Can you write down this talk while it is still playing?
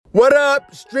What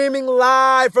up? Streaming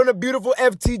live from the beautiful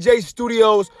FTJ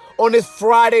studios on this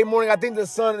Friday morning. I think the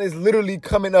sun is literally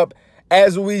coming up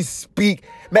as we speak.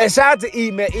 Man, shout out to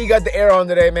E, man. E got the air on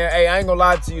today, man. Hey, I ain't gonna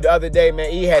lie to you. The other day,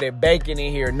 man, E had it baking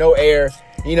in here, no air.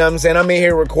 You know what I'm saying? I'm in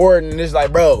here recording, and it's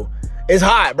like, bro, it's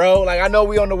hot, bro. Like, I know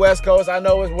we on the West Coast. I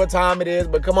know it's what time it is,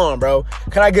 but come on, bro.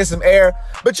 Can I get some air?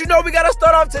 But you know, we got to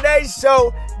start off today's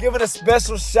show giving a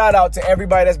special shout out to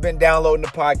everybody that's been downloading the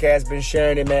podcast, been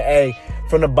sharing it, man. Hey,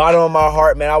 from the bottom of my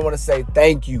heart, man, I want to say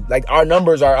thank you. Like, our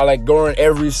numbers are like growing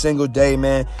every single day,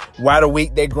 man. By the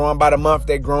week, they're growing. By the month,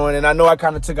 they're growing. And I know I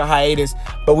kind of took a hiatus,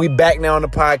 but we back now on the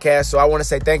podcast. So I want to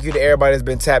say thank you to everybody that's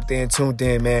been tapped in, tuned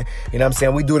in, man. You know what I'm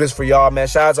saying? We do this for y'all, man.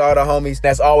 Shout out to all the homies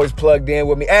that's always plugged in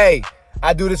with me. Hey,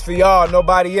 I do this for y'all,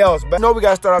 nobody else. But I know we got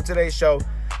to start off today's show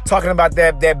talking about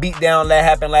that beatdown that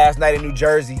happened last night in New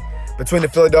Jersey between the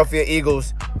Philadelphia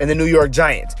Eagles and the New York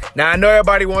Giants. Now, I know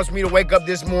everybody wants me to wake up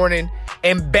this morning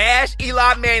and bash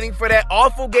Eli Manning for that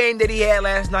awful game that he had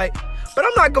last night. But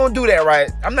I'm not going to do that,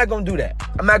 right? I'm not going to do that.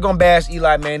 I'm not going to bash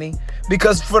Eli Manning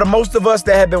because for the most of us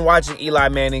that have been watching Eli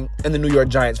Manning and the New York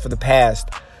Giants for the past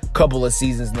couple of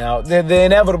seasons now, the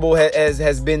inevitable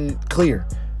has been clear.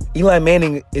 Eli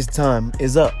Manning's time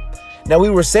is up. Now,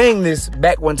 we were saying this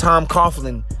back when Tom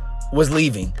Coughlin was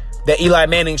leaving, that Eli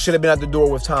Manning should have been at the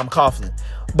door with Tom Coughlin.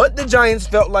 But the Giants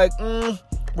felt like,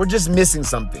 we're just missing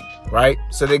something, right?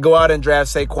 So they go out and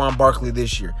draft Saquon Barkley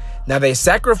this year. Now, they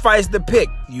sacrificed the pick.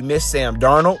 You miss Sam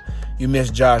Darnold. You miss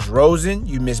Josh Rosen.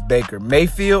 You miss Baker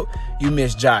Mayfield. You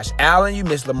miss Josh Allen. You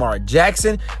miss Lamar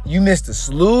Jackson. You missed a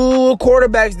slew of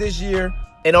quarterbacks this year.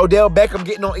 And Odell Beckham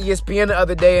getting on ESPN the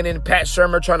other day and then Pat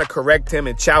Shurmur trying to correct him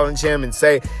and challenge him and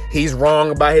say he's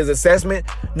wrong about his assessment.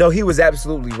 No, he was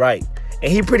absolutely right.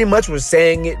 And he pretty much was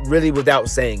saying it really without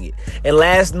saying it. And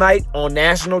last night on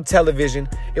national television,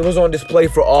 it was on display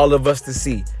for all of us to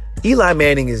see. Eli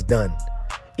Manning is done.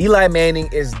 Eli Manning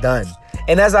is done.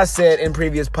 And as I said in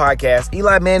previous podcasts,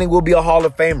 Eli Manning will be a Hall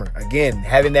of Famer. Again,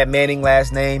 having that Manning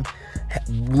last name,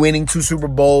 winning 2 Super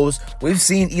Bowls. We've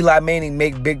seen Eli Manning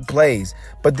make big plays.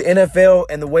 But the NFL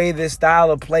and the way this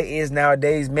style of play is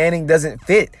nowadays, Manning doesn't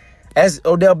fit. As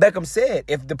Odell Beckham said,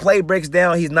 if the play breaks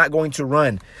down, he's not going to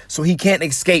run. So he can't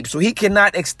escape. So he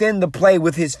cannot extend the play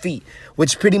with his feet,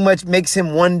 which pretty much makes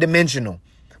him one-dimensional,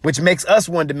 which makes us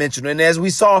one-dimensional. And as we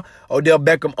saw, Odell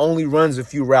Beckham only runs a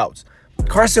few routes.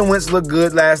 Carson Wentz looked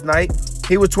good last night.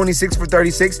 He was 26 for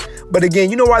 36. But again,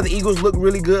 you know why the Eagles looked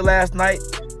really good last night?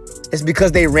 It's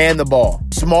because they ran the ball.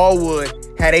 Smallwood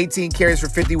had 18 carries for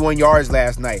 51 yards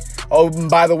last night. Oh, and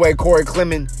by the way, Corey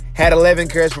Clement had 11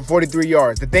 carries for 43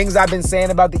 yards. The things I've been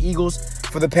saying about the Eagles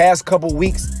for the past couple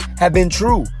weeks have been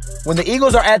true. When the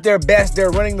Eagles are at their best,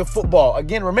 they're running the football.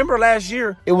 Again, remember last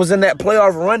year, it was in that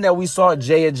playoff run that we saw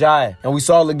Jay Ajayi, and we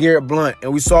saw LeGarrette Blount,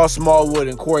 and we saw Smallwood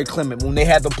and Corey Clement when they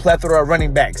had the plethora of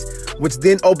running backs, which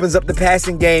then opens up the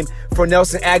passing game for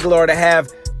Nelson Aguilar to have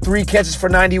 3 catches for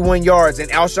 91 yards, and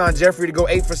Alshon Jeffrey to go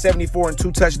 8 for 74 and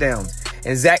 2 touchdowns,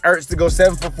 and Zach Ertz to go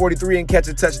 7 for 43 and catch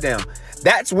a touchdown.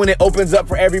 That's when it opens up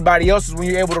for everybody else, is when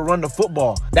you're able to run the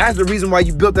football. That's the reason why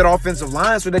you built that offensive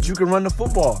line, so that you can run the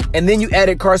football. And then you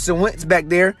added Carson Wentz back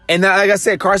there. And now, like I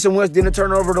said, Carson Wentz didn't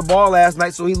turn over the ball last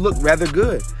night, so he looked rather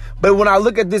good. But when I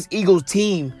look at this Eagles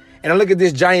team and I look at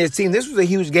this Giants team, this was a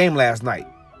huge game last night.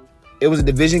 It was a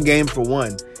division game for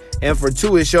one. And for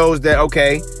two, it shows that,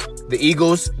 okay, the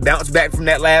Eagles bounced back from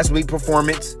that last week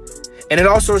performance. And it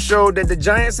also showed that the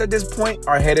Giants at this point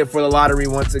are headed for the lottery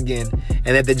once again.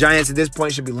 And that the Giants at this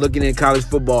point should be looking at college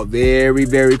football very,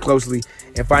 very closely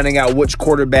and finding out which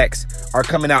quarterbacks are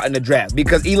coming out in the draft.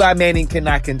 Because Eli Manning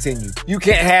cannot continue. You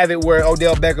can't have it where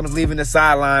Odell Beckham's leaving the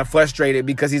sideline frustrated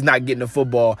because he's not getting the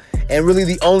football. And really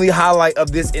the only highlight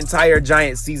of this entire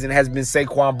Giants season has been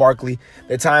Saquon Barkley.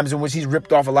 The times in which he's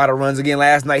ripped off a lot of runs. Again,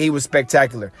 last night he was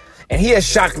spectacular. And he has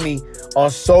shocked me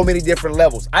on so many different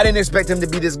levels. I didn't expect him to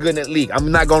be this good in the league.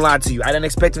 I'm not going to lie to you. I didn't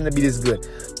expect him to be this good.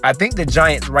 I think the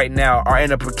Giants right now are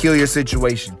in a peculiar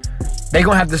situation. They're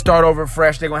going to have to start over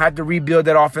fresh. They're going to have to rebuild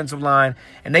that offensive line.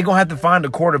 And they're going to have to find a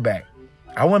quarterback.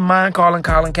 I wouldn't mind calling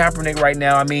Colin Kaepernick right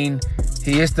now. I mean,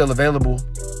 he is still available.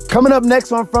 Coming up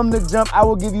next on From the Jump, I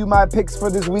will give you my picks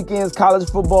for this weekend's college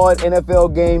football and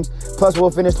NFL games. Plus,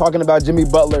 we'll finish talking about Jimmy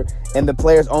Butler and the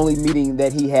players-only meeting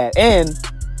that he had. And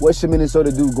what should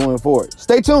Minnesota do going forward?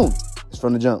 Stay tuned. It's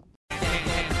From the Jump.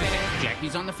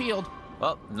 Jackie's on the field.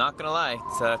 Well, not gonna lie,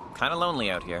 it's kind of lonely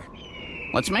out here.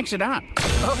 Let's mix it up.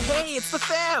 Oh, hey, it's the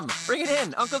fam! Bring it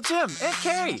in, Uncle Jim, Aunt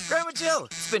Carrie, Grandma Jill.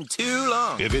 It's been too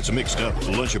long. If it's mixed up,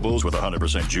 Lunchables with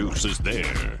 100% juice is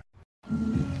there.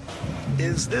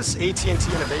 Is this AT&T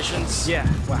Innovations?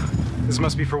 Yeah, wow. This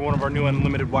must be for one of our new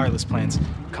unlimited wireless plans.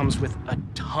 Comes with a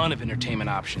ton of entertainment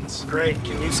options. Great.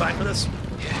 Can you sign for this?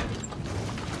 Yeah.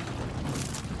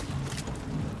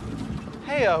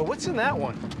 Hey, what's in that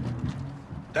one?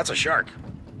 That's a shark.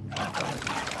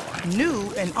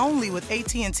 New and only with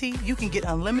AT&T, you can get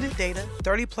unlimited data,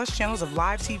 30-plus channels of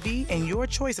live TV, and your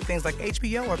choice of things like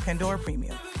HBO or Pandora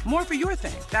Premium. More for your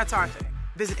thing. That's our thing.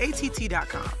 Visit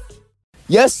att.com.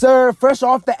 Yes, sir. Fresh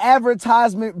off the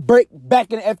advertisement break,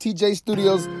 back in the FTJ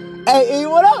Studios. Hey, E,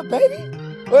 what up, baby?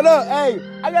 What up? Hey,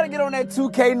 I got to get on that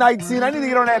 2K19. I need to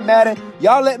get on that Madden.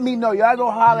 Y'all let me know. Y'all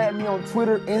go holler at me on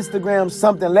Twitter, Instagram,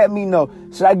 something. Let me know.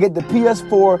 Should I get the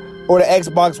PS4 or the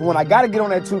Xbox One? I got to get on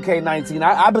that 2K19.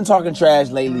 I've been talking trash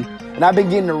lately, and I've been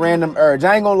getting a random urge.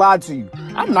 I ain't going to lie to you.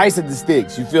 I'm nice at the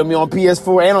sticks, you feel me, on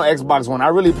PS4 and on Xbox One. I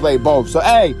really play both. So,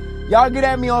 hey, y'all get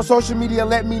at me on social media.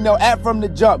 Let me know. At From the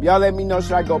Jump. Y'all let me know,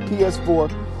 should I go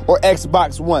PS4 or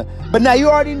Xbox One? But now you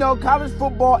already know, college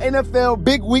football, NFL,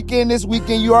 big weekend this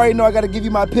weekend. You already know I got to give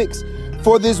you my picks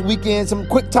for this weekend. Some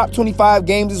quick top 25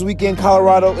 games this weekend.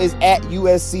 Colorado is at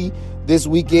USC this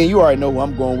weekend. You already know who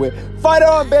I'm going with. Fight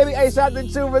on, baby. Hey, shout out to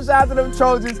Chuba. Shout out to them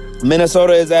Trojans.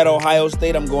 Minnesota is at Ohio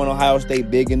State. I'm going Ohio State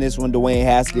big in this one. Dwayne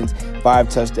Haskins, 5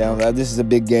 touchdowns. This is a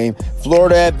big game.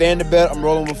 Florida at Vanderbilt. I'm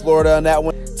rolling with Florida on that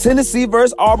one. Tennessee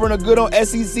versus Auburn, a good on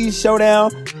SEC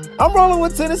showdown. I'm rolling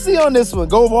with Tennessee on this one.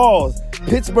 Go Vols.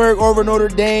 Pittsburgh over Notre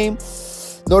Dame.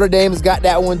 Notre Dame's got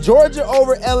that one. Georgia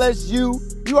over LSU.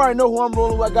 You already know who I'm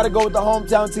rolling with. I got to go with the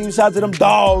hometown team. Shout out to them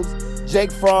dogs.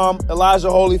 Jake Fromm, Elijah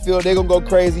Holyfield, they're going to go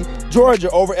crazy. Georgia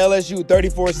over LSU,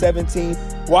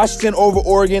 34-17. Washington over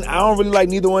Oregon. I don't really like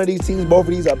neither one of these teams. Both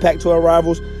of these are Pac-12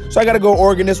 rivals. So I got to go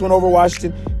Oregon, this one over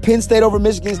Washington. Penn State over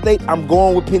Michigan State. I'm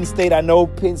going with Penn State. I know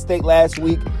Penn State last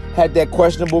week had that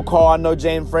questionable call. I know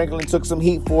James Franklin took some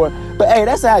heat for it. But, hey,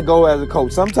 that's how I go as a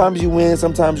coach. Sometimes you win,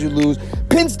 sometimes you lose.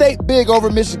 Penn State big over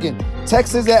Michigan.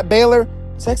 Texas at Baylor.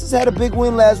 Texas had a big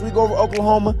win last week over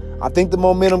Oklahoma. I think the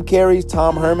momentum carries.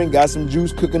 Tom Herman got some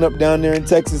juice cooking up down there in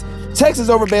Texas. Texas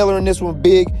over Baylor in this one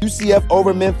big. UCF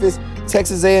over Memphis.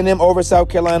 Texas A&M over South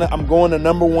Carolina. I'm going to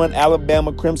number 1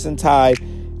 Alabama Crimson Tide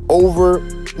over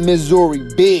Missouri.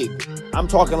 Big. I'm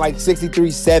talking like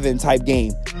 63-7 type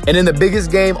game. And then the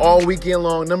biggest game all weekend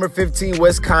long, number 15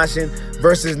 Wisconsin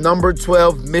versus number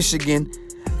 12 Michigan.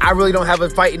 I really don't have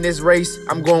a fight in this race.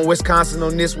 I'm going Wisconsin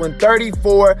on this one.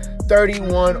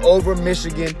 34-31 over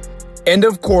Michigan. And,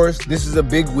 of course, this is a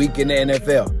big week in the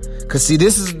NFL. Because, see,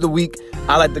 this is the week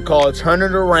I like to call Turn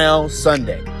It Around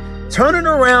Sunday. Turn It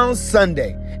Around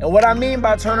Sunday. And what I mean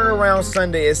by Turn It Around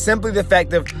Sunday is simply the fact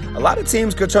that a lot of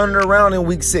teams could turn it around in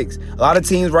week 6. A lot of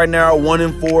teams right now are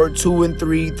 1-4,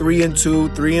 2-3, 3-2,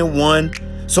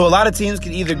 3-1. So a lot of teams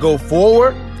can either go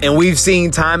forward, and we've seen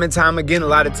time and time again a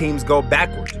lot of teams go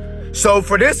backwards. So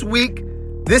for this week,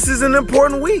 this is an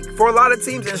important week for a lot of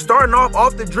teams. And starting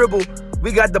off the dribble,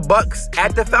 we got the Bucks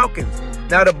at the Falcons.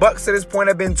 Now, the Bucks to this point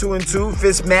have been 2-2.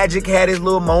 Fitzmagic had his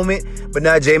little moment, but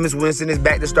now Jameis Winston is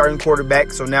back to starting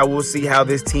quarterback. So now we'll see how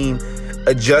this team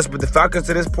adjusts. But the Falcons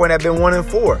to this point have been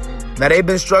 1-4. Now, they've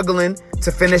been struggling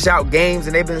to finish out games,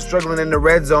 and they've been struggling in the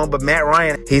red zone. But Matt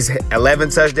Ryan, he's 11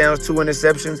 touchdowns, 2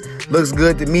 interceptions. Looks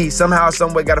good to me. Somehow,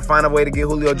 someway, got to find a way to get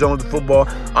Julio Jones the football.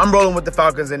 I'm rolling with the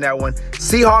Falcons in that one.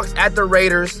 Seahawks at the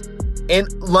Raiders in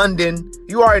London.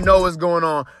 You already know what's going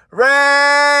on.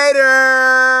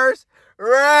 Raiders!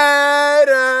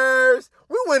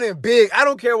 We winning big. I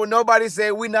don't care what nobody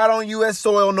say. We not on U.S.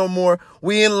 soil no more.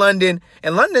 We in London.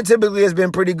 And London typically has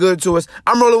been pretty good to us.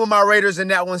 I'm rolling with my Raiders in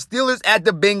that one. Steelers at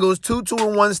the Bengals. 2-1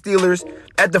 Steelers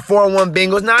at the 4-1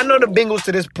 Bengals. Now, I know the Bengals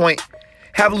to this point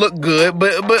have looked good,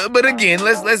 but again,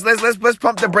 let's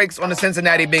pump the brakes on the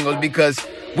Cincinnati Bengals because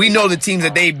we know the teams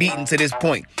that they've beaten to this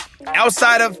point.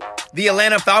 Outside of the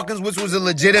Atlanta Falcons, which was a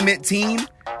legitimate team,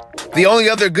 the only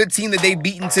other good team that they've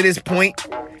beaten to this point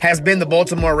has been the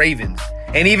Baltimore Ravens.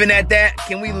 And even at that,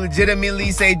 can we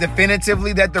legitimately say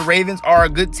definitively that the Ravens are a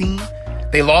good team?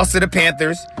 They lost to the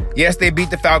Panthers. Yes, they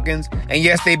beat the Falcons. And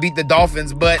yes, they beat the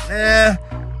Dolphins. But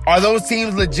are those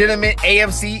teams legitimate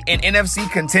AFC and NFC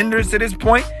contenders to this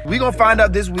point? We're going to find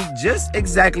out this week just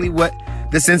exactly what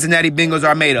the Cincinnati Bengals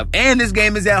are made of. And this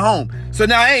game is at home. So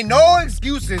now ain't no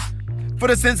excuses for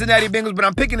the Cincinnati Bengals, but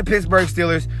I'm picking the Pittsburgh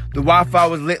Steelers. The Wi-Fi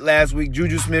was lit last week.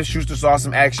 Juju Smith-Schuster saw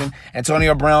some action.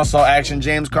 Antonio Brown saw action.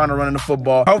 James Conner running the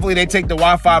football. Hopefully they take the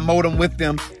Wi-Fi modem with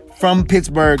them from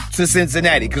Pittsburgh to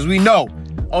Cincinnati, because we know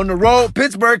on the road,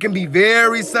 Pittsburgh can be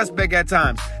very suspect at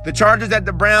times. The Chargers at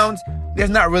the Browns, there's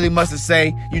not really much to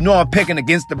say. You know I'm picking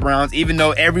against the Browns, even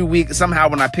though every week, somehow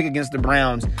when I pick against the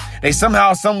Browns, they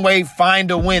somehow, some way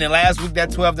find a win. And last week, that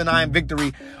 12-9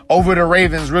 victory over the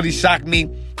Ravens really shocked me.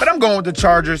 But I'm going with the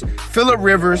Chargers. Phillip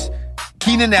Rivers,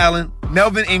 Keenan Allen,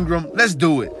 Melvin Ingram. Let's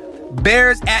do it.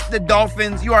 Bears at the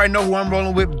Dolphins. You already know who I'm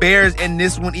rolling with. Bears in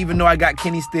this one, even though I got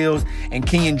Kenny Stills and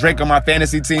Kenyon Drake on my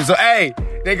fantasy team. So, hey,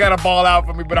 they got to ball out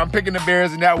for me, but I'm picking the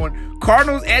Bears in that one.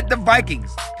 Cardinals at the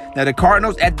Vikings. Now, the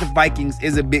Cardinals at the Vikings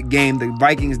is a big game. The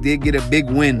Vikings did get a big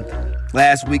win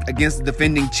last week against the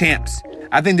defending champs.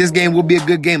 I think this game will be a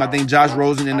good game. I think Josh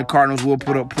Rosen and the Cardinals will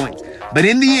put up points. But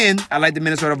in the end, I like the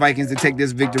Minnesota Vikings to take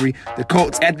this victory. The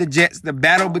Colts at the Jets, the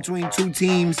battle between two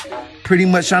teams pretty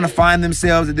much trying to find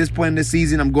themselves at this point in the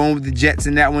season. I'm going with the Jets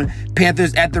in that one.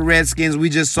 Panthers at the Redskins. We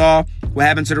just saw what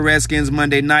happened to the Redskins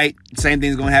Monday night. Same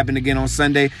thing's going to happen again on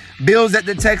Sunday. Bills at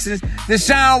the Texans.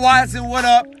 Deshaun Watson, what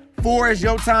up? 4, it's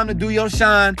your time to do your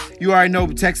shine. You already know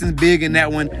Texans big in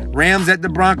that one. Rams at the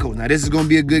Broncos. Now, this is going to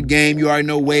be a good game. You already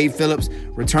know Wade Phillips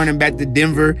returning back to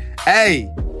Denver. Hey,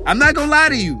 I'm not going to lie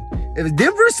to you. If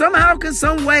Denver somehow can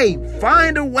some way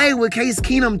find a way with Case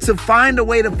Keenum to find a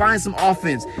way to find some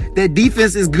offense, that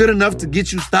defense is good enough to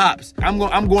get you stops. I'm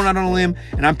going out on a limb,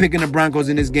 and I'm picking the Broncos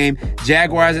in this game.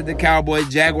 Jaguars at the Cowboys.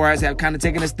 Jaguars have kind of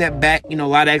taken a step back. You know, a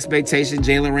lot of expectation.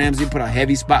 Jalen Ramsey put a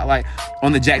heavy spotlight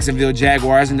on the Jacksonville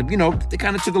Jaguars, and they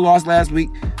kind of took a loss last week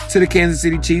to the Kansas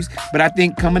City Chiefs. But I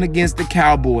think coming against the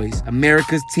Cowboys,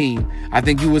 America's team, I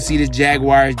think you will see this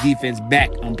Jaguars defense back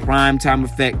on prime time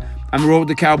effect. I'm rolling with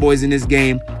the Cowboys in this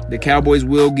game. The Cowboys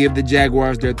will give the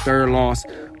Jaguars their 3rd loss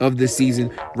of the season.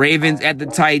 Ravens at the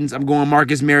Titans. I'm going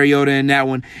Marcus Mariota in that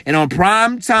one. And on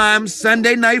prime time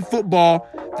Sunday Night Football,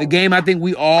 the game I think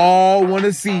we all want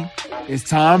to see is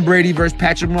Tom Brady versus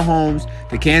Patrick Mahomes,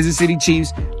 the Kansas City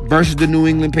Chiefs versus the New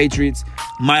England Patriots.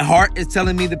 My heart is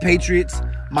telling me the Patriots.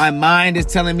 My mind is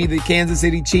telling me the Kansas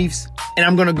City Chiefs. And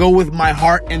I'm going to go with my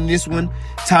heart in this one.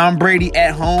 Tom Brady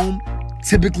at home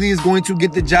typically is going to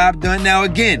get the job done. Now,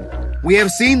 again, we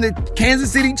have seen the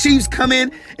Kansas City Chiefs come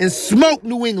in and smoke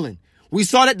New England. We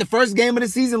saw that the first game of the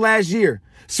season last year.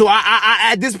 So I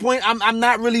at this point, I'm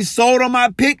not really sold on my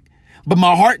pick, but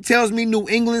my heart tells me New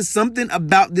England, something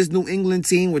about this New England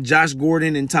team with Josh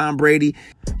Gordon and Tom Brady.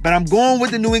 But I'm going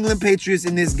with the New England Patriots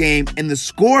in this game, and the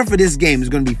score for this game is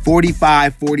going to be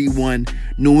 45-41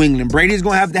 New England. Brady's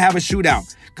going to have a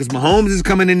shootout, because Mahomes is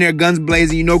coming in there guns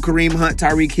blazing. You know Kareem Hunt,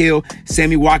 Tyreek Hill,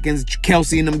 Sammy Watkins,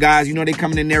 Kelsey and them guys. You know they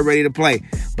coming in there ready to play.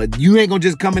 But you ain't going to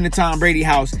just come into Tom Brady's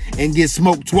house and get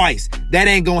smoked twice. That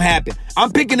ain't going to happen.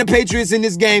 I'm picking the Patriots in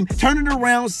this game. Turn it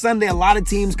around Sunday. A lot of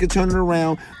teams could turn it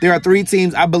around. There are 3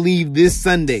 teams, I believe, this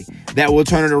Sunday that will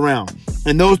turn it around.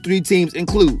 And those 3 teams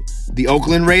include the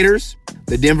Oakland Raiders,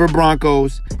 the Denver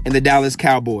Broncos, and the Dallas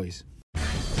Cowboys.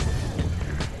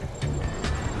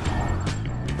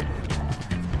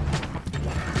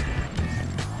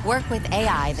 Work with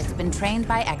AI that's been trained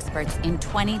by experts in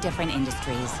 20 different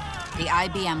industries. The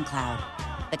IBM Cloud,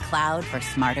 the cloud for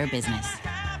smarter business.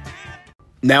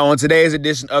 Now, on today's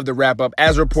edition of the wrap-up,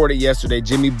 as reported yesterday,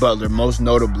 Jimmy Butler, most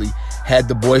notably, had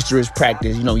the boisterous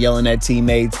practice, yelling at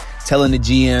teammates, telling the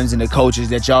GMs and the coaches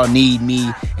that y'all need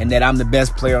me and that I'm the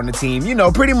best player on the team.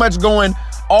 Pretty much going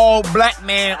all black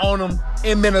man on them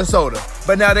in Minnesota.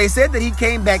 But now they said that he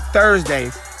came back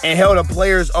Thursday and held a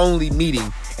players-only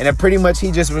meeting. And that pretty much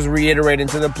he just was reiterating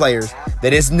to the players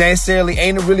that it's necessarily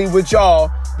ain't really with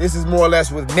y'all. This is more or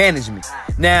less with management.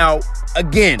 Now,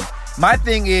 again, my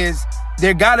thing is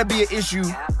there got to be an issue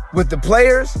with the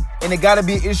players and there got to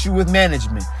be an issue with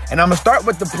management. And I'm going to start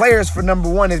with the players for number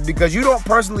one, is because you don't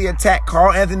personally attack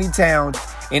Karl Anthony Towns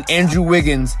and Andrew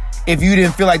Wiggins if you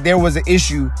didn't feel like there was an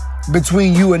issue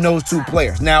between you and those 2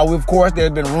 players. Now, of course, there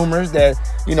have been rumors that,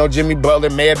 Jimmy Butler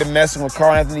may have been messing with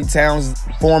Karl Anthony Towns'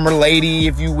 former lady,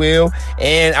 if you will.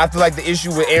 And I feel like the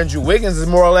issue with Andrew Wiggins is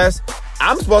more or less,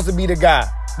 I'm supposed to be the guy.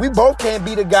 We both can't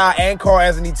be the guy and Karl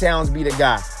Anthony Towns be the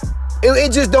guy.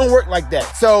 It just don't work like that.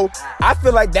 So I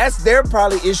feel like that's their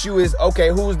probably issue is, okay,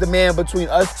 who's the man between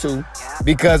us 2?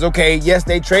 Because, okay, yes,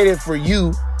 they traded for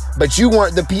you, but you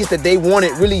weren't the piece that they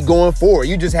wanted really going forward.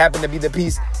 You just happened to be the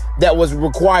piece that was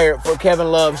required for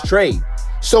Kevin Love's trade.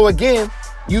 So again,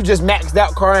 you just maxed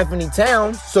out Karl Anthony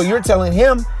Towns, so you're telling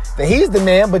him that he's the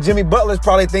man, but Jimmy Butler's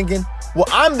probably thinking, well,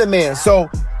 I'm the man. So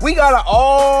we got an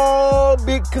all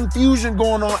big confusion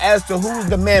going on as to who's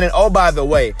the man. And oh, by the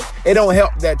way, it don't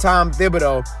help that Tom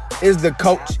Thibodeau is the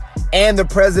coach and the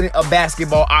president of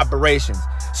basketball operations.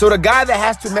 So the guy that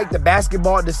has to make the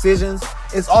basketball decisions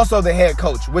is also the head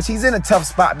coach, which he's in a tough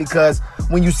spot because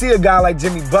when you see a guy like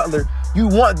Jimmy Butler You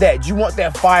want that. You want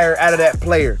that fire out of that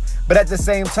player. But at the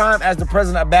same time, as the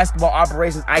president of basketball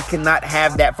operations, I cannot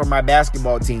have that for my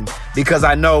basketball team because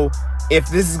I know if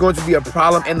this is going to be a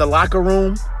problem in the locker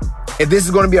room, I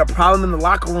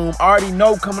already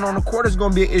know coming on the court is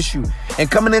going to be an issue. And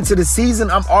coming into the season,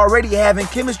 I'm already having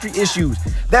chemistry issues.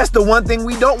 That's the one thing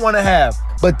we don't want to have.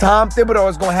 But Tom Thibodeau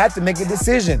is going to have to make a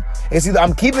decision. It's either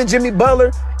I'm keeping Jimmy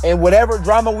Butler and whatever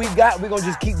drama we got, we're going to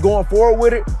just keep going forward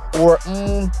with it, or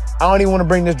I don't even want to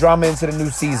bring this drama into the new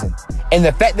season. And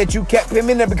the fact that you kept him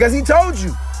in there because he told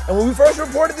you. And when we first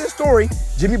reported this story,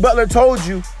 Jimmy Butler told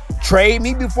you, trade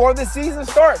me before the season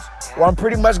starts, or I'm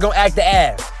pretty much going to act the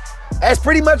ass. That's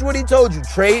pretty much what he told you.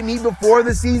 Trade me before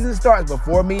the season starts,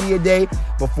 before media day,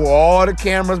 before all the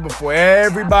cameras, before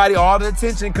everybody, all the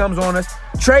attention comes on us.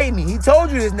 Trade me. He told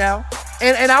you this now.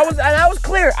 And I was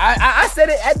clear. I said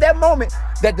it at that moment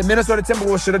that the Minnesota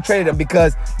Timberwolves should have traded him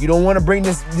because you don't want to bring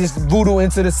this voodoo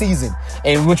into the season.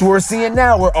 And which we're seeing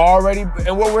now, what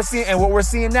we're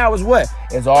seeing now is what?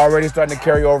 It's already starting to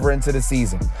carry over into the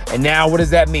season. And now what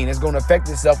does that mean? It's going to affect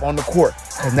itself on the court.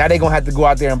 Because now they're going to have to go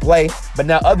out there and play. But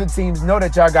now other teams know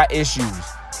that y'all got issues.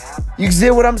 You see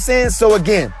what I'm saying? So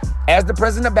again, as the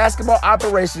president of basketball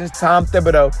operations, Tom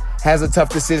Thibodeau has a tough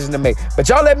decision to make. But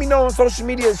y'all let me know on social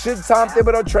media, should Tom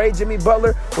Thibodeau trade Jimmy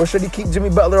Butler or should he keep Jimmy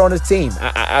Butler on his team?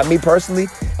 Me personally,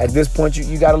 at this point,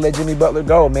 you got to let Jimmy Butler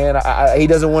go, man. He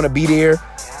doesn't want to be there.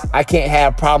 I can't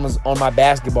have problems on my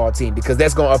basketball team because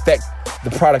that's going to affect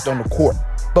the product on the court.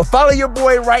 But follow your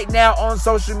boy right now on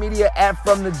social media at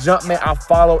From the Jump, man. I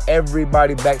follow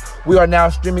everybody back. We are now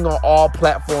streaming on all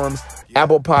platforms.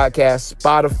 Apple Podcasts,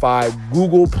 Spotify,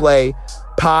 Google Play,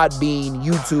 Podbean,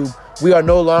 YouTube. We are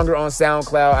no longer on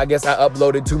SoundCloud. I guess I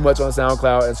uploaded too much on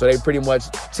SoundCloud, and so they pretty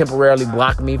much temporarily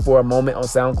blocked me for a moment on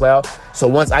SoundCloud. So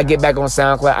once I get back on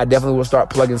SoundCloud, I definitely will start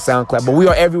plugging SoundCloud. But we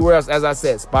are everywhere else, as I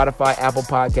said, Spotify, Apple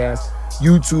Podcasts,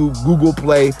 YouTube, Google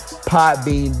Play,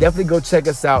 Podbean. Definitely go check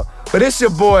us out. But it's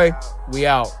your boy. We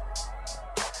out.